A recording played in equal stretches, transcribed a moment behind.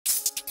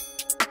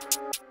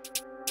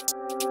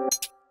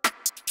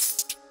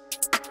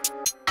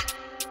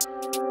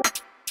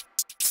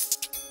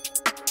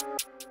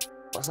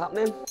What's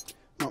happening?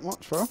 Not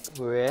much, bro.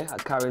 We're here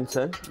at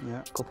Carrington.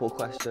 Yeah. Couple of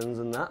questions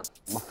and that.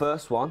 My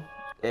first one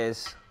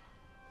is,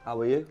 how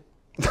are you?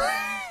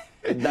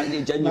 That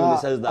he genuinely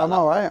says that. I'm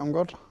alright, I'm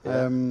good.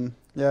 Yeah.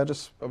 Yeah,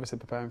 just obviously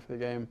preparing for the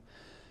game.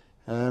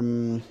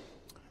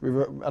 We've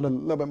had a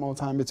little bit more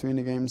time between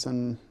the games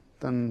than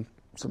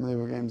some of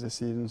the other games this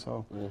season,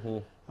 so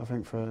I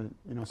think for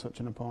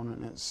such an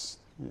opponent it's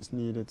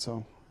needed.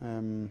 So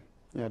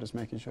yeah, just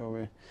making sure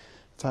we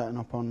tighten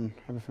up on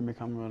everything we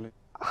can really.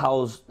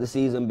 How's the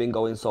season been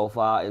going so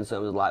far in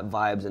terms of like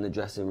vibes in the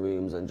dressing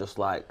rooms and just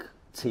like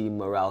team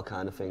morale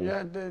kind of thing?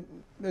 Yeah,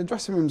 the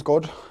dressing room's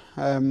good.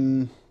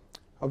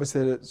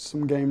 Obviously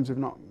some games we've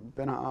not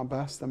been at our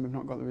best and we've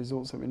not got the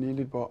results that we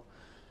needed, but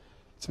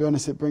to be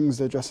honest, it brings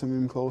the dressing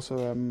room closer.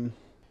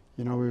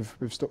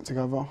 We've stuck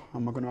together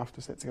and we're going to have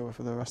to stick together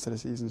for the rest of the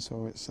season.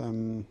 So it's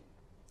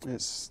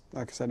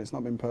like I said, it's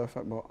not been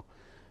perfect, but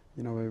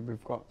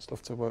we've got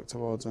stuff to work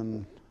towards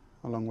and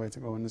a long way to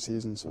go in the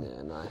season. So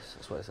yeah, nice.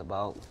 That's what it's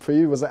about. For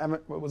you, was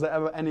there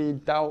ever any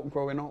doubt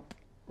growing up,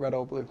 red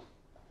or blue?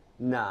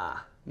 Nah.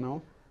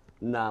 No.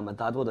 Nah, my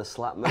dad would have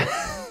slapped me.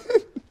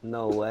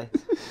 No way.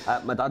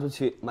 My dad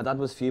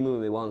was fuming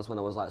with me once when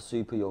I was like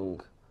super young,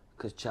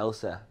 because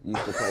Chelsea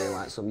used to play in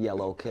like some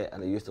yellow kit,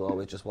 and I used to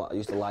always I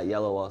used to like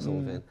yellow or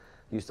something.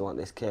 Used to want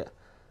this kit,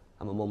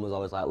 and my mum was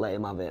always like, let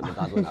him have it. My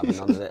dad wouldn't have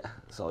none of it.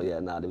 So yeah,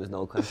 nah, there was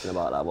no question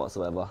about that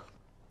whatsoever.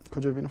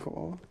 Could you have been a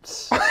footballer?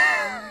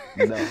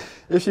 No.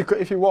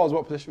 If you was,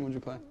 what position would you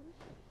play?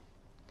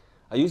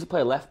 I used to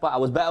play left back. I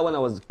was better when I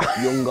was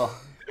younger.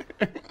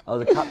 I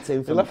was a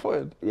captain. You're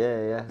left-footed?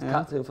 Yeah.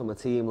 Captain for my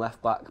team,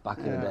 left back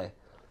in the day.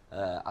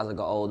 As I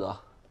got older,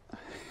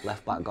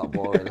 left back got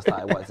boring. I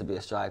started wanting to be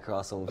a striker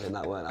or something.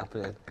 That weren't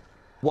happening.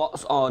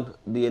 What's on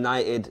the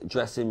United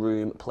dressing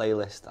room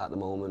playlist at the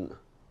moment?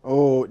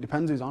 Oh, it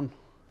depends who's on.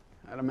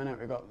 At the minute,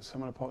 we've got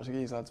some of the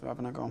Portuguese lads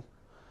having a go.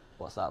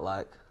 What's that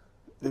like?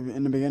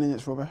 In the beginning,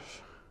 it's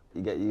rubbish.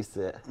 You get used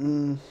to it?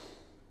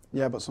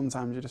 Yeah, but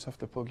sometimes you just have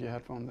to plug your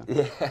headphones in.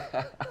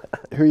 Yeah.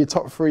 Who are your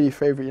top 3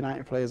 favourite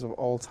United players of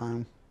all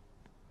time?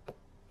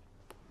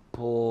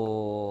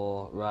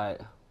 Oh, right.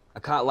 I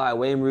can't lie,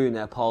 Wayne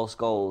Rooney, Paul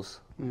Scholes.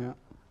 Yeah.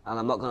 And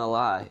I'm not going to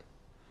lie,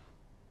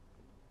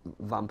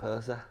 Van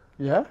Persie.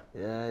 Yeah?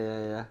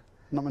 Yeah.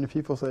 Not many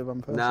people say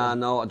Van Persie. Nah,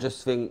 no, I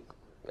just think,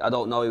 I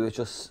don't know, I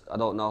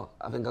don't know.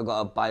 I think I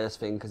got a bias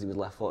thing because he was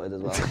left-footed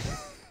as well.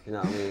 You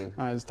know what I mean?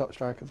 He's top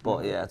striker.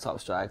 But yeah, top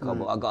striker.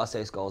 But I've got to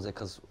say Scholes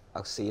because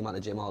I see him at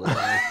the gym all the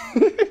time.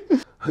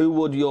 Who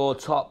would your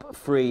top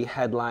 3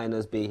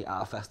 headliners be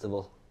at a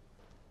festival?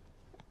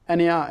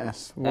 Any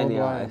artist? Any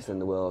artist in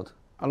the world.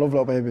 I love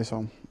Lil Baby,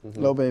 so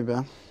Lil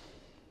Baby.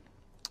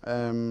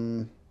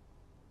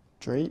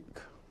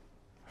 Drake.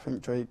 I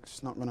think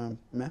Drake's not gonna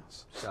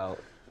miss. Shout.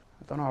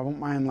 I don't know. I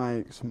wouldn't mind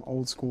like some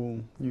old school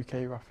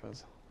UK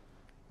rappers.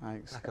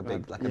 Like a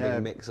big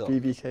mix up.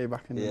 BBK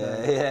back in the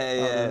day.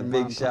 Yeah.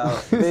 Big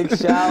shout. Big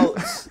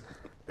shouts.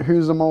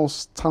 Who's the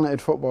most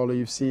talented footballer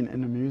you've seen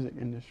in the music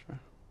industry?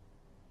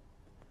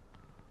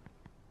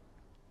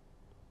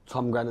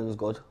 Tom Grennan's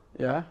good.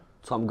 Yeah?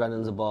 Tom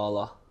Grennan's a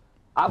baller.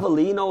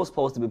 Avellino's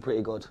supposed to be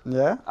pretty good.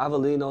 Yeah?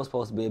 Avellino's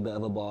supposed to be a bit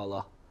of a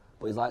baller,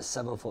 but he's like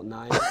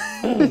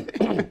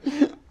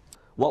 7'9".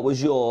 What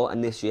was your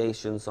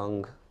initiation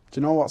song? Do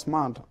you know what's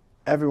mad?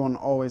 Everyone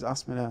always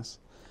asks me this,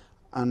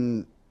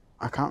 and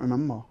I can't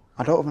remember.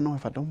 I don't even know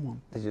if I've done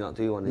one. Did you not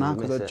do one? No,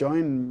 because I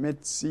joined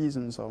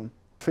mid-season, so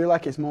I feel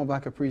like it's more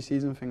like a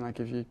pre-season thing. Like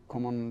if you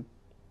come on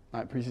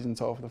like pre-season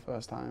tour for the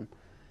first time,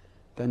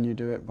 then you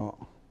do it. But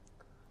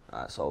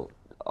so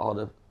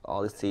all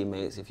his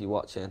teammates, if you're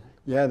watching,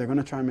 yeah, they're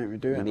gonna try and make me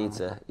do it. You need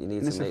to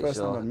make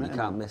sure you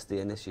can't miss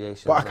the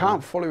initiation. But I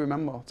can't fully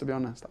remember, to be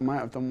honest. I might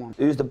have done one.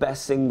 Who's the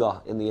best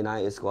singer in the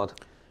United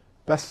squad?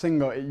 Best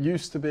singer? It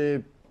used to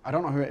be. I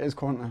don't know who it is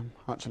currently.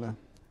 Actually,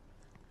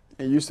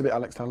 it used to be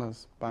Alex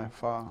Tellers by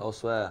far. I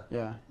swear.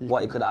 Yeah. He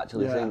could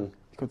actually sing.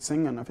 He could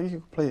sing, and I think he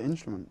could play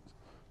instruments,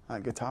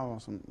 like guitar or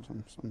something.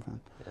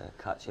 Yeah,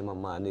 catch him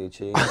on my new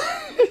tune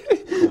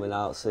coming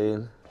out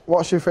soon.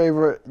 What's your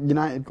favourite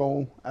United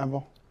goal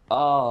ever?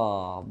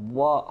 Oh,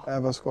 what?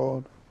 Ever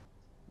scored?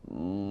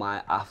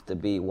 Might have to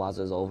be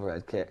Wazza's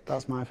overhead kick.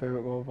 That's my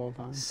favourite goal of all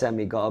time.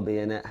 Semi gotta be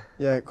in it.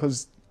 Yeah,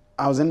 because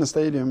I was in the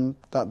stadium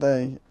that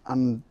day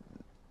and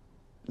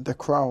the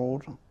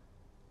crowd,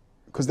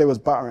 because they was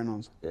battering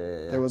us.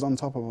 Yeah. They was on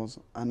top of us,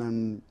 and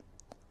then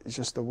it's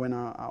just the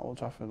winner at Old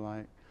Trafford.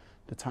 Like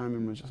the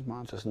timing was just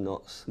mad. Just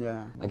nuts.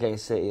 Yeah.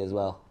 Against City as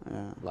well.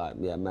 Yeah. Like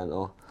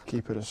mental.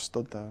 Keeper just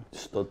stood there.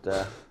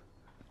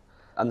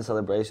 And the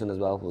celebration as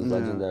well was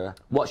legendary.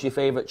 What's your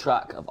favourite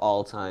track of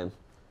all time?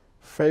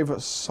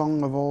 Favourite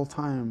song of all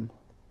time?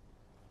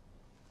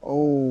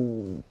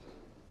 Oh,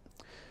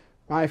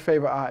 my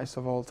favourite artist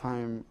of all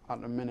time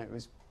at the minute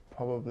was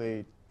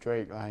probably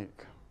Drake.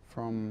 Like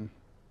from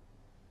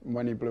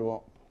when he blew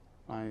up,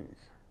 like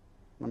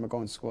when we're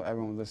going to school,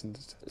 everyone was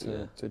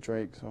listening to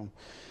Drake. So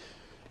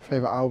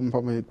favourite album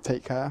probably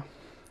Take Care.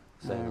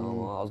 I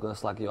was going to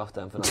slag you off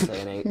then for not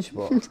saying Aitch,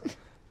 but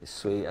it's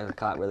sweet and I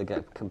can't really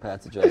get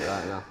compared to Drake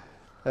right now.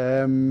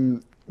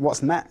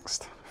 What's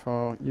next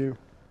for you?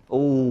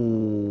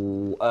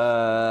 Oh,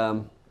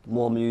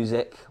 more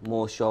music,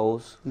 more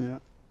shows. Yeah.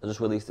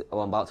 I'm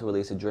about to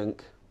release a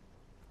drink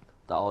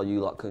that all you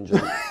lot can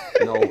drink.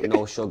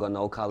 No sugar,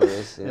 no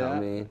calories. You know what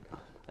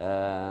I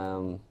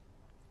mean?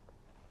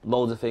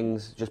 Loads of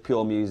things, just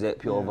pure music,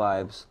 pure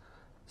vibes.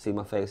 See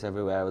my face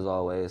everywhere as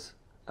always.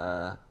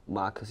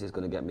 Marcus is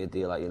going to get me a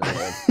deal at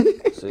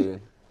United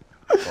soon,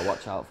 so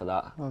watch out for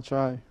that. I'll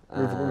try.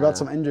 We've had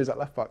some injuries at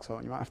left back, so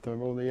you might have to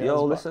roll the years.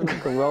 Yo, listen, I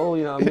can roll.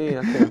 You know what I mean?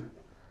 I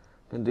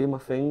can do my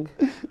thing.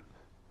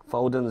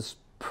 Foden's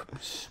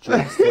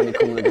stressed when he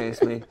comes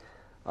against me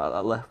at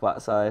that left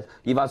back side.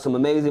 You've had some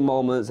amazing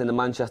moments in the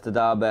Manchester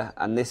derby,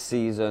 and this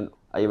season,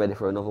 are you ready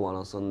for another one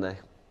on Sunday?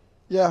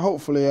 Yeah,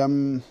 hopefully.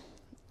 You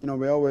know,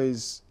 we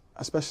always,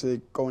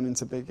 especially going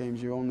into big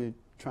games, you only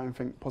try and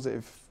think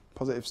positive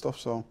stuff.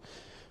 So,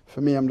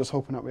 for me, I'm just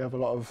hoping that we have a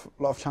lot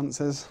of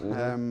chances.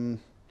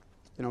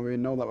 You know, we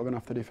know that we're going to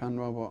have to defend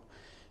well, but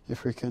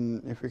if we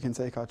can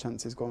take our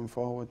chances going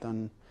forward,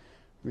 then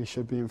we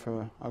should be in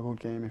for a good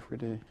game if we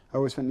do. I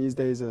always think these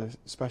days are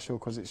special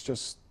because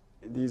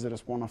these are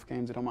just one-off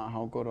games. It don't matter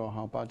how good or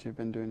how bad you've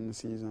been doing in the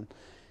season.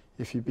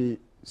 If you beat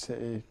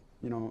City,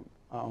 you know,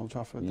 at Old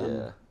Trafford,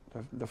 then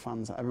the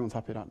fans, everyone's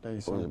happy that day.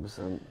 So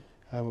 100%.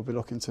 We'll be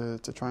looking to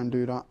try and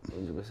do that.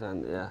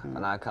 100%, yeah.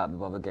 And I can't be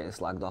bothered getting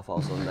slagged off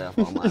all Sunday off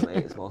all my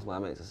mates. Most of my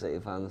mates are City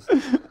fans.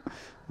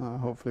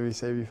 Hopefully we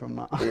save you from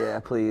that. Yeah,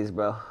 please,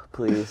 bro.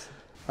 Please.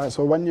 Right,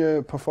 so when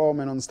you're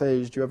performing on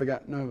stage, do you ever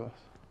get nervous?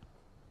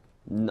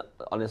 No,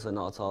 honestly,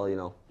 not at all, you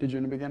know. Did you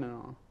in the beginning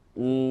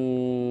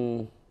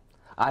or?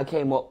 I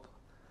came up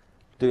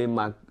doing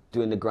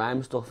the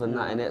grime stuff and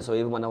that in it. So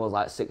even when I was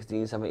like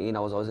 16, 17, I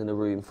was always in a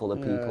room full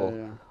of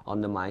people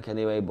on the mic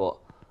anyway. But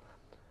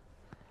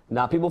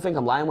now people think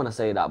I'm lying when I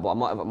say that, but I'm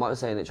not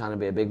saying it trying to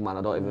be a big man.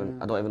 I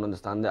don't even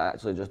understand it. I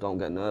actually just don't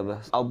get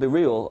nervous. I'll be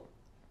real.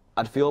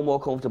 I'd feel more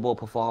comfortable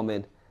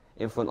performing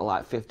in front of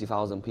like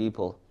 50,000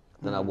 people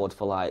than I would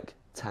for like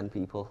 10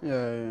 people. Yeah.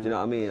 Do you know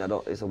what I mean?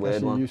 It's a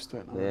weird one. Used to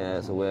it now. Yeah,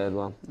 it's a weird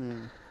one.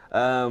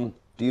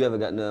 Do you ever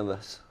get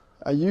nervous?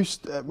 I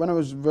used to, when I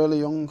was really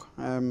young,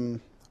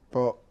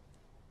 but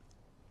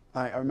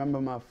I remember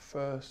my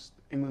first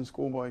England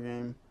schoolboy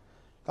game.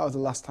 That was the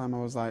last time I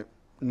was like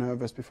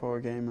nervous before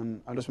a game,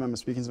 and I just remember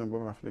speaking to my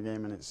brother after the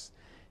game, and it's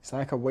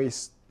like a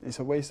waste. It's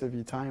a waste of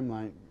your time,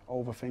 like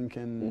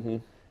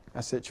overthinking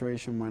a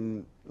situation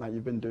when like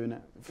you've been doing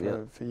it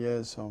for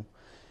years. So,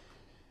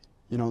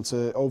 you know,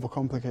 to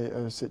overcomplicate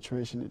a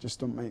situation, it just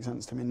doesn't make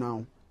sense to me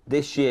now.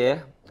 This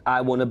year, I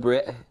won a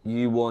Brit,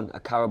 you won a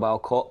Carabao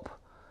Cup.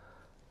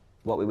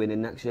 What are we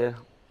winning next year?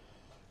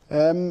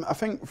 I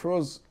think for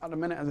us, at the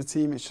minute as a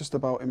team, it's just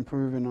about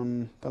improving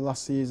on the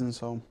last season.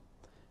 So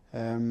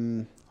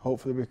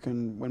hopefully we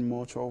can win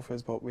more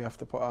trophies, but we have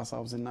to put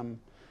ourselves in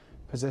them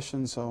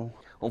positions. So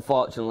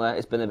unfortunately,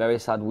 it's been a very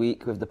sad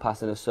week with the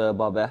passing of Sir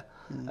Bobby.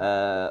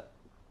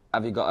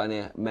 Have you got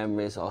any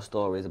memories or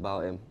stories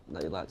about him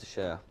that you'd like to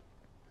share?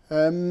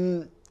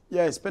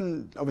 Yeah, it's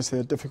been obviously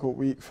a difficult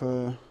week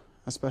for,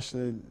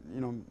 especially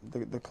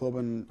the club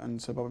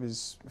and Sir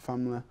Bobby's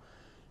family.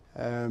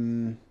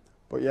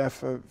 But yeah,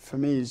 for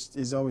me,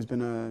 he's always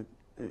been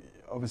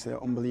obviously an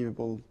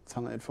unbelievable,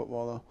 talented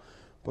footballer.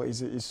 But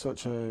he's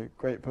such a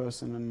great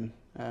person,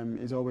 and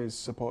he's always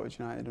supported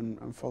United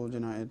and followed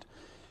United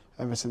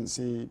ever since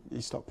he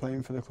stopped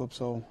playing for the club.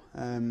 So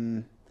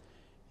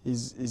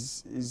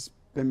he's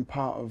been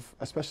part of,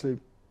 especially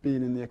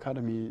being in the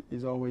academy.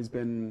 He's always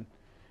been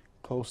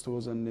close to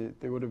us, and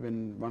there would have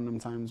been random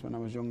times when I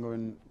was younger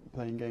and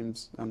playing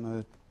games on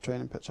the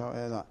training pitch out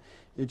here that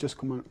he'd just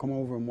come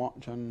over and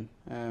watch, and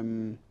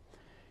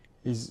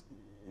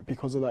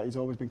because of that he's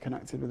always been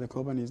connected with the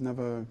club, and he's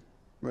never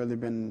really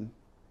been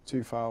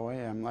too far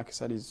away. Like I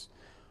said, he's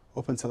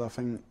up until I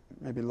think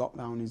maybe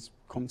lockdown, he's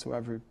come to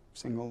every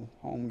single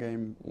home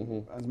game,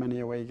 as many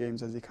away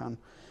games as he can,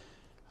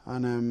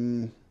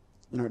 and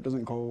it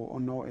doesn't go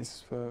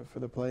unnoticed for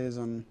the players,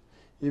 and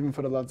even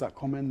for the lads that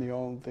come in, they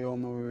all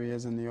know who he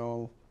is, and they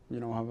all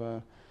have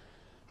a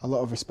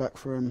lot of respect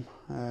for him.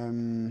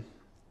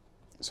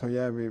 So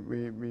yeah,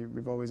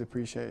 we've always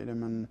appreciated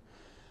him, and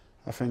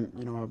I think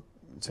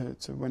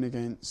to win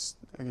against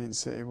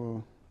City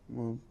will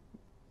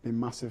be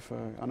massive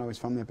for. I know his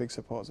family are big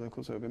supporters of the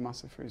club, so it'll be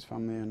massive for his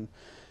family,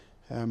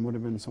 and would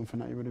have been something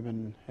that he would have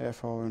been here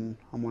for and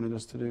wanted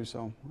us to do.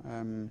 So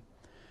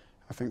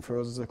I think for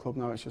us as a club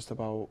now, it's just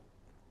about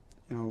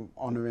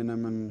honouring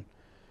him and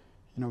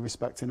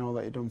respecting all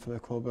that he's done for the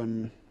club,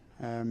 and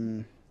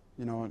and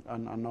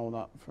I know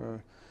that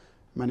for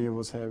many of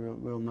us here,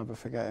 we'll never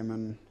forget him,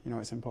 and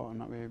it's important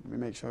that we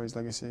make sure his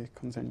legacy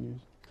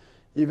continues.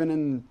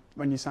 Even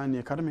when you sign the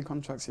academy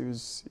contracts, he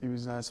was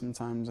there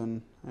sometimes,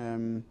 and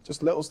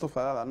just little stuff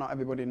like that not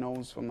everybody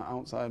knows from the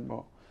outside,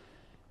 but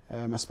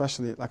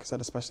especially, like I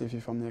said, especially if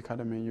you're from the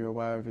academy, you're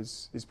aware of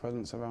his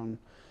presence around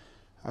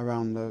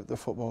the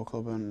football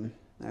club, and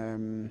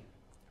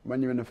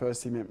when you're in the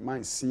first team, it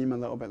might seem a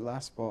little bit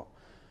less, but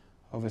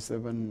obviously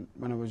when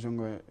I was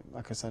younger,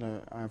 like I said,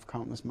 I have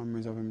countless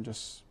memories of him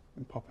just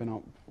popping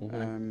up,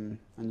 and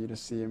you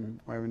just see him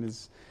wearing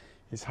his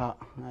hat,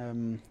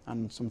 and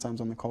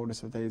sometimes on the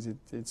coldest of days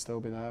he'd still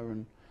be there,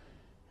 and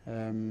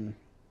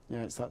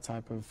yeah, it's that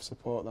type of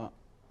support that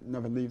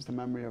never leaves the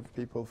memory of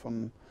people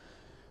from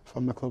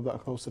the club that are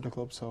close to the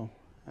club. So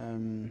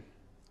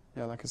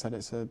yeah, like I said,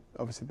 it's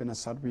obviously been a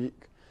sad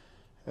week,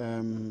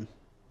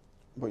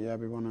 but yeah,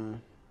 we want to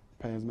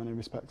pay as many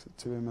respects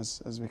to him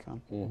as we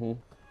can.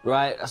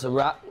 Right, that's a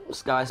wrap.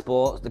 Sky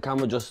Sports. The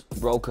camera just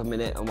broke a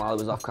minute, and while it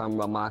was off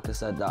camera, Marcus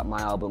said that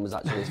my album was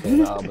actually his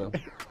favourite album.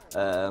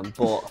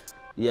 But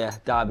yeah,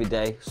 Derby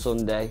Day,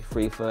 Sunday,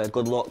 3:30.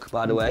 Good luck,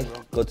 by the way.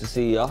 Good to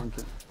see you.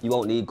 You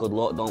won't need good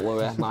luck, don't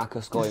worry.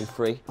 Marcus going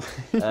free.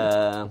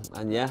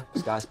 And yeah,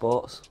 Sky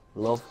Sports.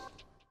 Love.